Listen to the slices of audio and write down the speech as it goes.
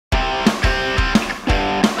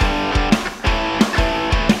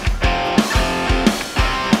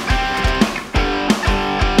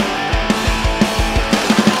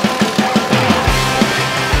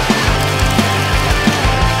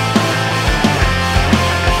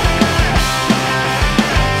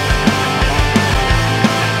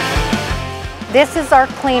This is our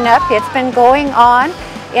cleanup. It's been going on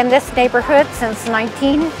in this neighborhood since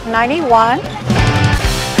 1991.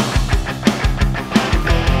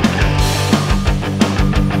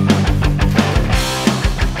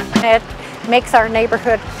 It makes our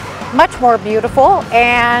neighborhood much more beautiful,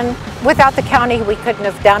 and without the county we couldn't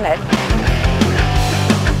have done it.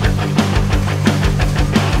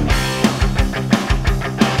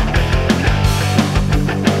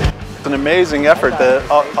 It's an amazing effort that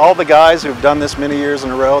all the guys who've done this many years in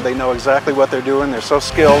a row, they know exactly what they're doing. They're so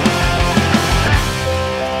skilled.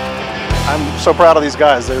 I'm so proud of these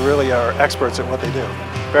guys. They really are experts at what they do.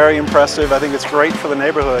 Very impressive. I think it's great for the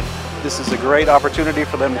neighborhood. This is a great opportunity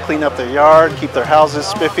for them to clean up their yard, keep their houses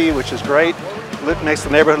spiffy, which is great. It makes the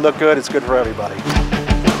neighborhood look good. It's good for everybody.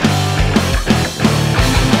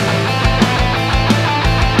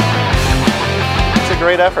 It's a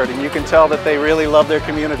great effort, and you can tell that they really love their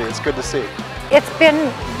community. It's good to see. It's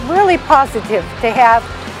been really positive to have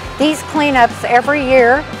these cleanups every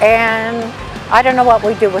year, and I don't know what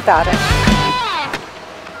we'd do without it.